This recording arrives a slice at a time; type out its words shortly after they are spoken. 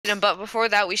But before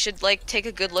that, we should like take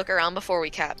a good look around before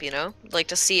we cap, like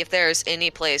to see if there's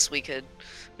any place we could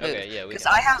move. Okay, yeah, we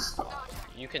Because can.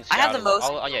 You can scout. I have the most.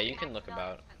 Oh, yeah, you can look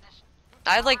about.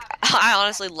 I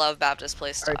honestly love Baptist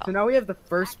playstyle. Alright, so now we have the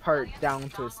first part down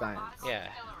to a science. Yeah,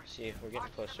 see, we're getting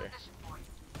closer.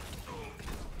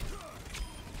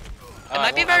 It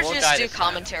might be better to just do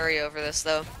commentary over this,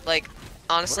 though. Like,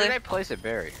 honestly. Where did I place a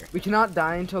barrier? We cannot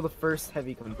die until the first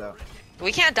heavy comes out.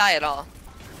 We can't die at all.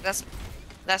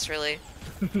 That's really.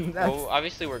 Well,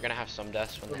 obviously we're gonna have some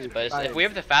deaths from this, but if we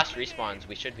have the fast respawns,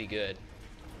 we should be good.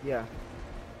 Yeah.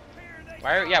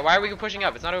 Why are we pushing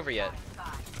up? It's not over yet.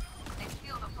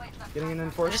 Getting an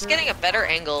enforcer? Just getting a better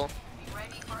angle.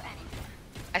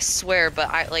 I swear, but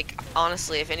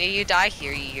honestly, if any of you die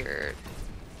here, you're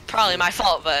probably my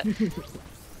fault, but.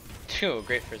 Dude,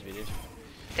 great frisbee, dude.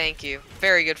 Thank you.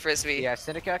 Very good frisbee. Yeah,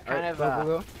 Seneca kind of.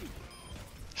 Go.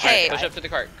 Hey. Right, push up to the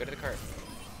cart. Go to the cart.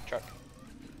 Truck.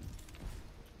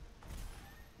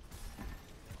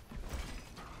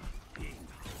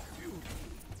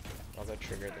 I'll go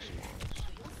trigger the spawns.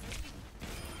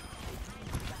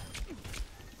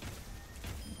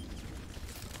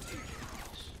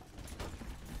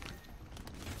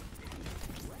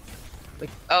 Like,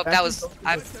 oh, that was.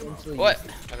 What?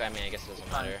 Okay, I mean, I guess it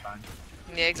doesn't matter.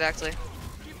 Yeah, exactly.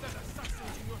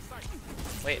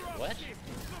 Wait, what?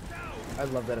 I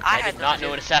love that effect. I did not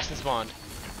know an assassin spawned.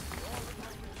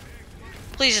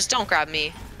 Please just don't grab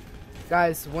me.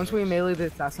 Guys, once we melee the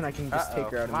assassin, I can just take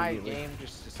her out immediately. My game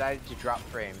just decided to drop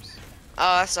frames.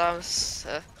 Oh,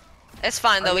 it's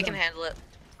fine though. We can handle it.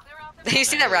 You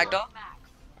see that ragdoll?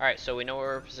 Alright, so we know where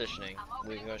we're positioning.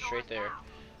 We can go straight there.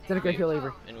 Seneca, heal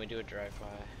Avery. And we do a drive-by.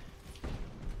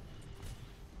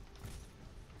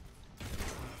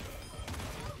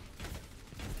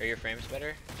 Are your frames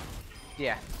better?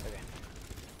 Yeah. Okay.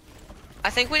 I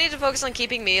think we need to focus on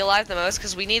keeping me alive the most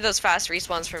because we need those fast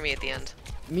respawns for me at the end.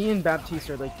 Me and Baptiste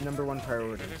are like #1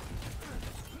 priority.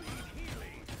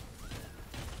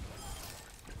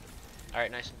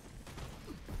 Alright, nice.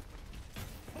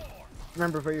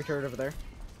 Remember, put your turret over there.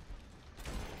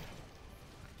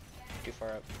 Too far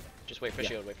up. Just wait for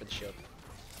shield, wait for the shield.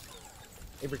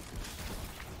 Avery.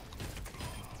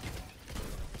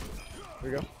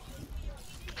 Here we go.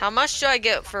 How much do I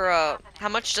get for how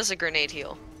much does a grenade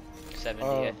heal? 70,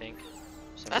 I think.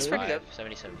 That's pretty good.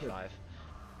 70, 75.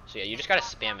 So yeah, you just gotta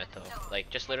spam it though. Like,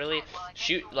 just literally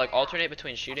shoot, like alternate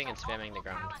between shooting and spamming the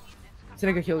ground.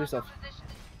 Seneca, heal yourself.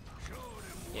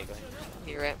 Yeah, go ahead.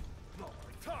 You're right.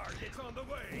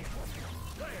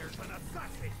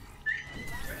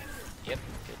 Yep,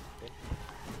 good, good.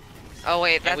 Oh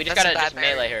wait, We just that's gotta a bad just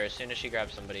melee her as soon as she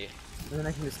grabs somebody. And then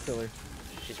I can just kill her.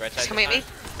 She's right side. Just come at me.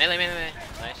 Melee, melee, melee.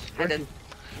 Nice. I did.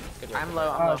 Good work. I'm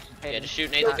low, I'm low. Yeah, just shoot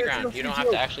nades at the ground. You don't have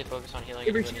to actually focus on healing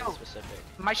anyone specific.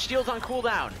 My shield's on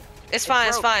cooldown. It's fine,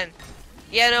 it's fine.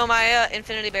 Yeah, no, my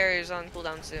infinity barrier's on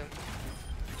cooldown too.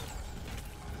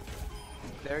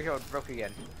 There we go, it broke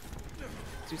again.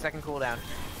 2-second cooldown.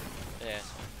 Yeah.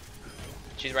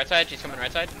 She's right side, she's coming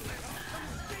right side.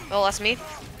 Oh, that's me.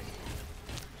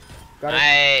 Got it.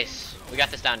 Nice. We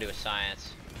got this down to a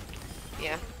science.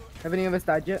 Yeah. Have any of us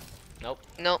died yet? Nope.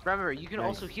 Nope. Remember, you can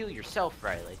also heal yourself,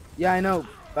 Riley. Yeah, I know,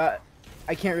 but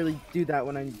I can't really do that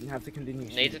when I have to continue.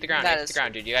 Nades at the ground, nades at the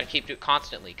ground, dude. You gotta keep it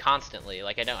constantly.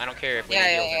 Like I don't care if we need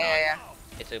heals or not. Yeah.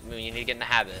 It's you need to get in the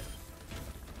habit.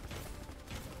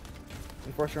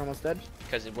 Enforcer almost dead.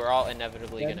 Because we're all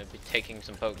inevitably gonna be taking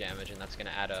some poke damage, and that's gonna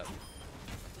add up.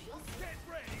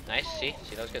 Nice. See,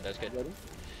 that was good. That was good. Ready?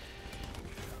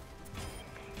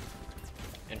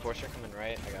 Enforcer coming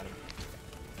right. I got him.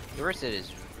 Orisa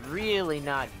is really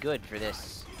not good for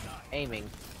this aiming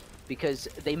because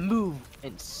they move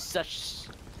in such.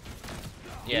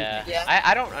 Yeah. Yeah.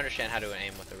 I don't understand how to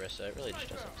aim with Orisa. It really just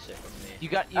doesn't sit with me. You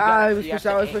got.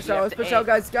 Let's push out,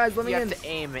 guys, let me in. You have to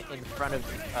aim in front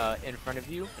of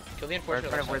you. Kill the Or enforcer. in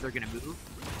front of where they're gonna move.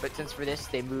 But since for this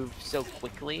they move so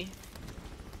quickly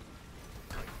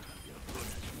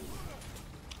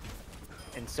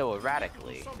and so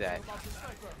erratically that.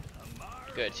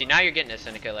 Good. See, now you're getting it,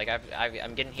 Seneca. Like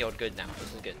I'm getting healed good now.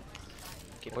 This is good.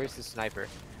 Where's the sniper?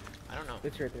 I don't know.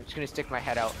 It's right there. I'm just gonna stick my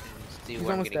head out and see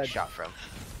where I'm getting shot from.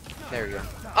 There we go.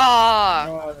 Ah,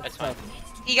 Oh, That's fine.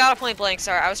 he got a point blank.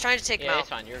 Sorry, I was trying to take him Yeah, out. it's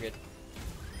fine. You're good.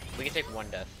 We can take one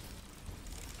death.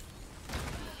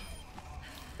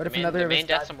 But if The another main of us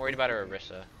deaths died, I'm worried about are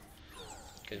Orisa.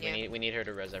 Because Yeah. we need her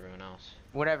to res everyone else.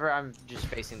 Whenever I'm just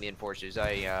facing the enforcers,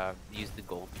 I use the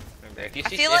gold. Remember, if you I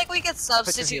see feel like we could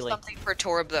substitute healing. something for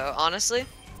Torb though. Honestly,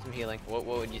 Some healing. what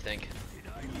would you think?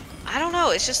 I don't know.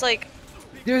 It's just like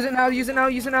use it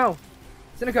now.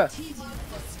 Seneca.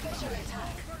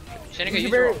 Seneca, Use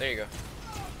use your your barrier. ult. There you go.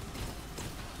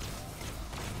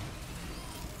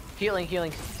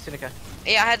 Healing, Seneca.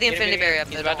 Yeah, I had the Get him, infinity get him, barrier get up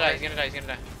him. there. He's about to Don't die. worry. He's gonna die. He's gonna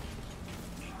die.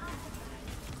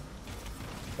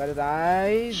 Better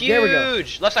die. There we go.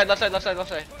 Huge! Left side, left side, left side, left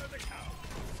side.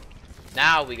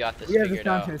 Now we got this We have the figured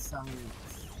out. contest science.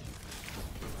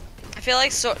 I feel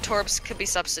like Torbs could be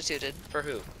substituted. For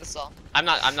who? That's all. I'm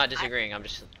not disagreeing. I'm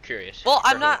just curious. Well, For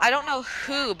I'm who? not. I don't know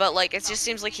who, but like it just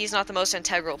seems like he's not the most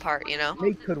integral part. You know.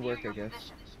 May could work, I guess.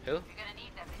 Who?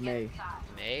 May.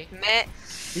 May? Meh.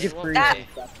 You get Well, free that- and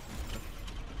stuff.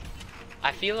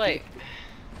 I feel like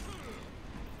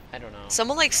I don't know.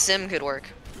 Someone like Sim could work.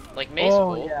 Like May's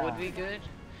Oh, ult yeah. would be good.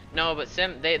 No, but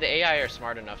the AI are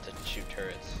smart enough to shoot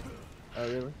turrets. Oh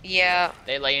really? Yeah.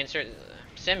 They like insert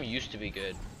Sim used to be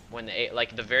good when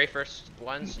like the very first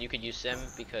ones you could use Sim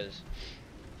because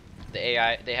the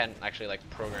AI they hadn't actually like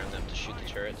programmed them to shoot the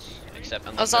turrets except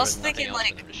unless was there also was nothing thinking, else for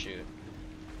like- them to shoot.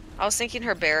 I was thinking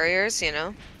her barriers. You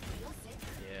know.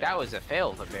 Yeah. That was a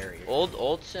fail of a barrier.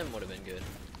 old Sim would have been good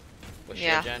with shield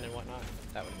Yeah. gen and whatnot.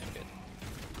 That would have been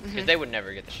good because Mhm. they would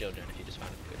never get the shield gen if you just found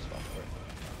a good spot for it.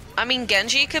 I mean,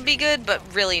 Genji could be good, but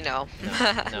really no.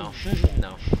 No,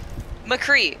 no,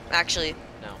 McCree, actually.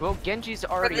 no. Well, Genji's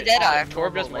already the Deadeye. at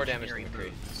Torb does normal more damage than legendary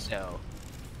McCree. move, So,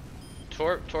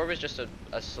 Torb is just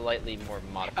a slightly more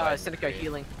modified. Seneca McCree.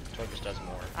 healing. Torb just does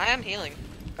more. I am healing.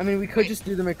 I mean, we could just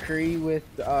do the McCree with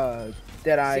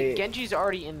Deadeye See, Genji's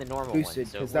already in the normal boosted,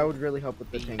 one, so because that would really help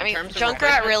with the be- tank. I mean, In terms of Junkrat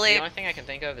replacement, really- The only thing I can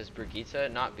think of is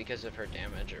Brigitte, not because of her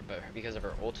damage, but because of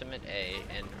her ultimate A,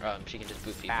 and she can just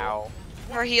boot people. Ow.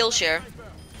 Her heal share.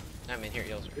 I mean, here,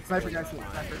 heals. It's sniper, heals guys, are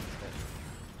sniper. fine.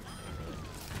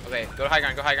 Okay, go to high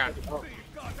ground, go high ground.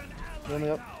 Heal me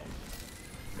up.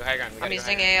 Go high ground. We I'm gotta go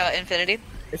high using ground. a infinity.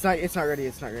 It's not ready.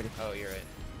 It's not ready. Oh, you're right.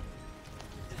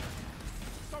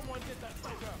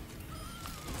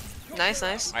 Nice,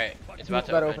 nice. Alright, it's about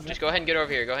to about to open. open Just it. go ahead and get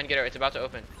over here. Go ahead and get over. It's about to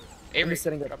open. I'm Avery, just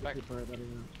setting up. drop back. for it, letting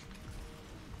you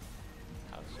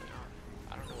How's it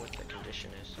not? I don't know what the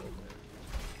condition is.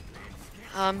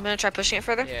 I'm gonna try pushing it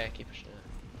further. Yeah, keep pushing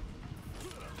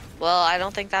it. Well, I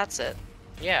don't think that's it.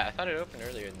 Yeah, I thought it opened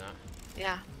earlier than that.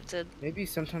 Yeah, it did. know. Maybe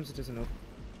sometimes it doesn't open.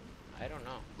 I don't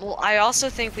know. Well, I also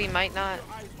think we might not.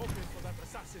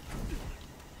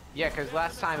 Yeah, because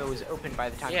last time it was open by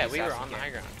the time Yeah, the we were assassin on the came. high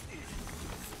ground.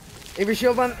 Avery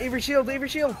shield on. Avery shield. Avery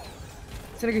shield.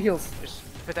 Seneca heals. Just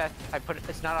put that. I put it.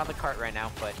 It's not on the cart right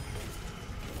now, but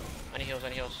I need heals, I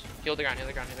need heals. Heal the ground, heal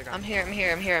the ground, heal the ground. I'm here, I'm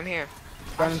here, I'm here, I'm here.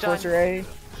 Down I'm Enforcer A.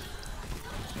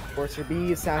 Enforcer B.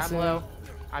 I'm Assassin. low.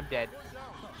 I'm dead.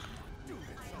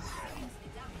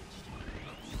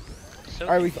 So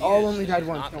Alright, we've all confused. only This died is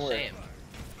once, not don't the worry. same.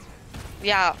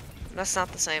 Yeah, that's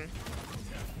not the same.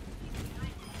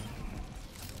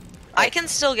 I can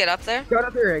still get up there. Scout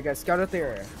out the area, guys. Scout out the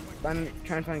area.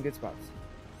 Try and find good spots.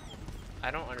 I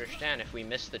don't understand if we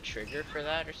missed the trigger for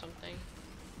that or something.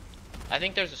 I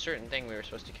think there's a certain thing we were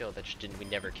supposed to kill that just didn't. We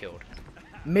never killed.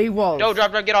 May walls. No,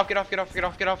 drop, get off, get off, get off, get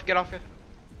off, get off, get off.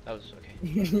 That was okay.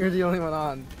 You're the only one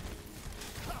on.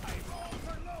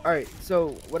 Alright, so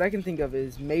what I can think of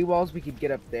is May walls we could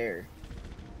get up there.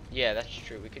 Yeah, that's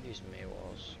true. We could use May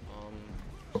walls.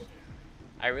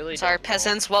 I really Sorry, don't know.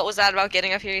 peasants. What was that about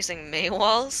getting up here using May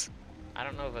walls? I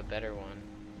don't know of a better one.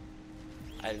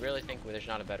 I really think there's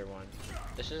not a better one.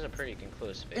 This is a pretty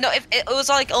conclusive space. No, if it was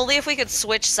like only if we could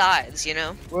switch sides, you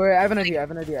know? Wait, I have an idea. I have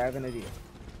an idea. I have an idea.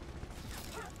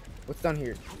 What's down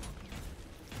here?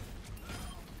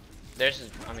 There's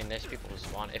people who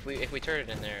spawn. If we turn it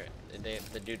in there,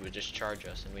 the dude would just charge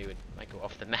us, and we would might go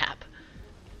off the map.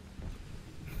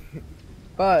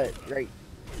 But right.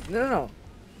 No.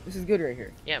 This is good right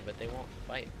here. Yeah, but they won't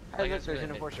fight. Hey, look, it's there's really an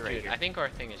mid- enforcer right dude, here. I think our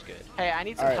thing is good. Hey, I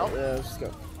need some Alright, help. let's just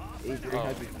go. Avery, Oh.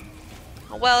 how'd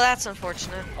you- Well, that's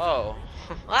unfortunate. Oh.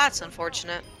 Well, that's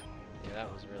unfortunate. Yeah,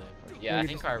 that was really important. Yeah, I We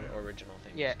think just- our original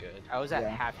thing Yeah. was good. I was at Yeah.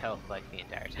 half health like the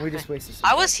entire time. We just wasted some I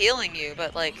time. was healing you,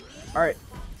 but like, Alright.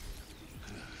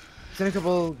 Seneca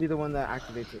will be the one that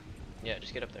activates it. Yeah,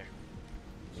 just get up there.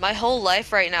 my whole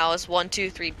life right now is 1, 2,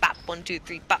 3, bop, 1, 2,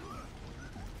 3, bop.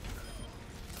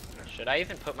 Should I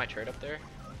even put my turret up there?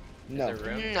 No. Is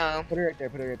there room? No, Put it right there.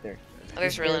 Put it right there.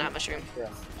 there's really not much room. Yeah.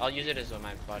 I'll use it as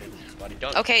my body.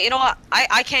 Don't. Okay, you know what?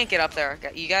 I can't get up there.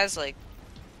 You guys like,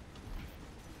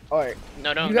 Alright. No,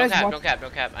 You don't guys cap, watch- don't cap,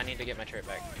 don't cap. I need to get my turret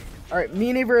back. Alright, me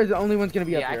and Avery are the only ones gonna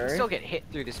be Yeah, up I there, can alright? still get hit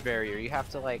through this barrier. You have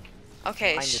to like.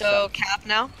 okay, Find so yourself. cap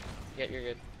now. Yeah, you're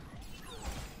good.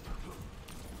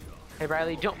 Hey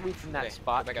Riley, don't move from that Okay,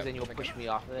 spot go back because up, then you'll go back push up. me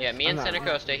off of this. Yeah, me and I'm not-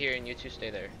 Seneca stay here, and you two stay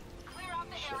there.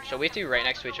 So we have to be right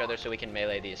next to each other so we can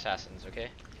melee the assassins, okay?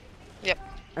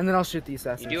 And then I'll shoot the You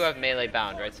assassins. do have melee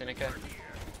bound, right, Seneca?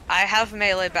 I have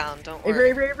melee bound. Don't Avery, worry.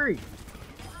 Avery, Avery.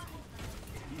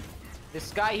 The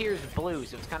sky here is blue,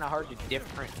 so it's kind of hard to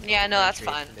different. Yeah, no, that's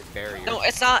differentiate fine. from the barrier. No,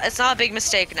 it's not. It's not a big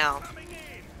mistake now.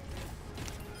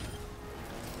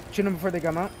 Shoot them before they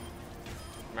come out.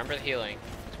 Remember the healing.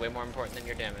 It's way more important than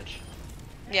your damage.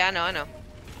 Yeah, I know. I know.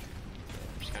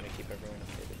 Just kind of keep everyone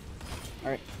updated.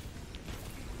 Alright.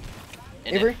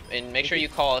 And, Avery? and make sure you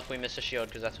call if we miss a shield,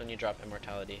 because that's when you drop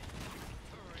immortality.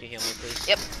 Can you heal me, please?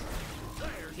 Yep.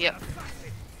 Yep.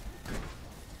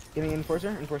 Give me Enforcer.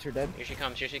 Enforcer dead. Here she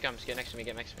comes. Here she comes. Get next to me.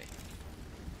 Get next to me.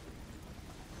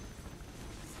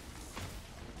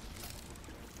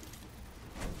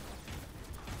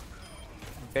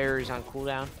 Barrier's on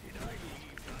cooldown.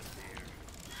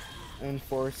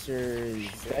 Enforcer is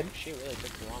dead. She really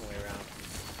took the long way around.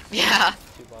 Yeah.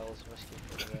 2 bottles of whiskey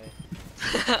for the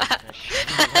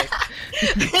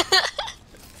way.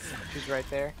 She's right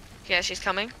there. Yeah, she's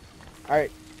coming.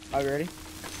 Alright. Are you ready?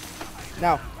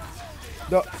 Now.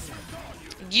 Go.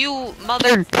 You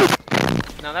mother.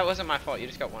 No, that wasn't my fault. You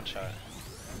just got one shot.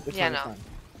 It's Yeah, fine, it's no. fine.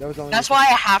 That was only That's why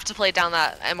I have to play down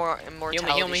that immortality.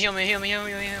 Heal me, heal me, heal me, heal me,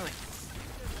 heal me, heal me.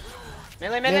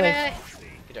 Melee, melee, Melee. melee.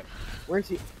 Good job. Where's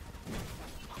he?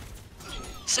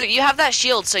 So you have that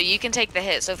shield, so you can take the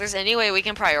hit. So if there's any way we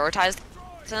can prioritize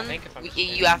them, think if I'm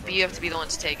you have to be the one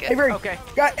to take it. Avery. Okay.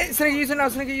 Got it. Snake, use it now.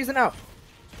 Snake, use it now.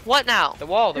 What now? The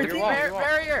wall, the Your your wall, your wall.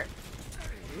 Barrier.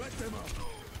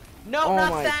 No, Oh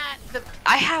not my- that. The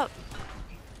I have.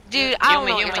 Dude, I Heal don't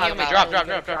me, know heal what me, you're heal talking me. about. Drop, drop,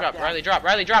 drop, drop, drop. Riley, drop,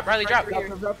 Riley, drop, Riley, drop. Drop,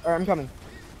 drop, drop. Alright, I'm coming.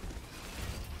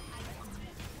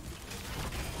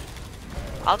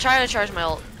 I'll try to charge my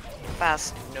ult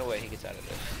fast. No way he gets out of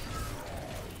this.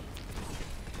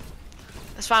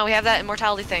 It's fine. We have that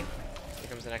immortality thing. Here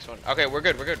comes the next one. Okay, we're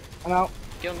good, we're good. I'm out.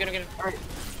 Get him, get him, get him. Alright.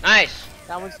 Nice.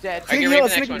 that one's dead. Alright, get Snake, ready heal for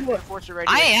us, the next Snake, one. heal us. Forcer right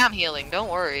I here. am healing. Don't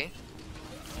worry.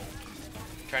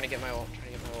 Trying to get my ult, trying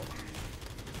to get my ult.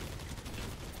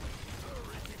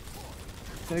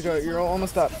 Snake, go. You're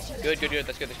almost up. Good, good, good.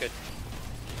 That's good, that's good.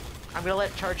 I'm gonna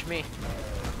let it charge me.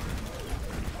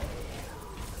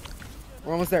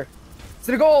 We're almost there.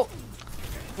 Snake, goal.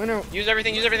 Oh no. Use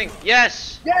everything, use everything.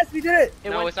 Yes! Yes, we did it.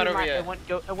 No, it's not through over my, yet.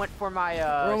 It went for my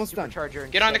We're almost done. supercharger.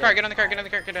 Get on the instead car, of- get on the car, get on the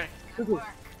car, get on. Quickly.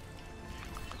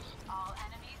 All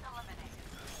enemies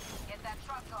eliminated. Get that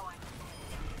truck going.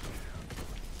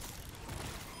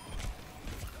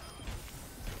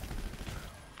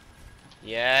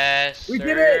 Yes, We sir.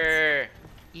 did it!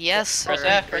 Yes, Press sir.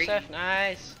 F, press F.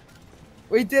 Nice.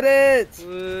 We did it.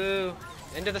 Woo.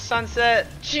 Into the sunset.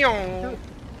 Ching.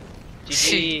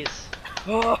 GG's.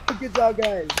 Oh, good job,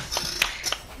 guys.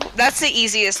 That's the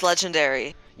easiest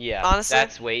legendary. Yeah, Honestly,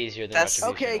 that's way easier than that's-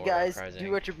 Retribution Okay, or guys, Uprising,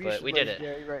 do retribution. But we did it.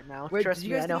 legendary right now. Wait, Trust did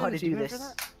you me, guys I know do how an to do achievement this. for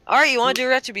that? All right, you want to do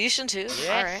retribution too? Yes.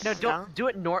 All right. No, down. don't do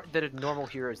it. The normal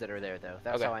heroes that are there though.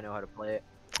 That's Okay. how I know how to play it.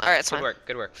 All right, it's Good fine. work,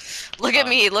 good work. Look at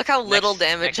me. Look how little Next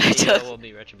damage I video took. will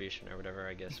be Retribution or whatever,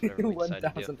 I guess. Whatever we decide to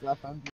do. 1,500.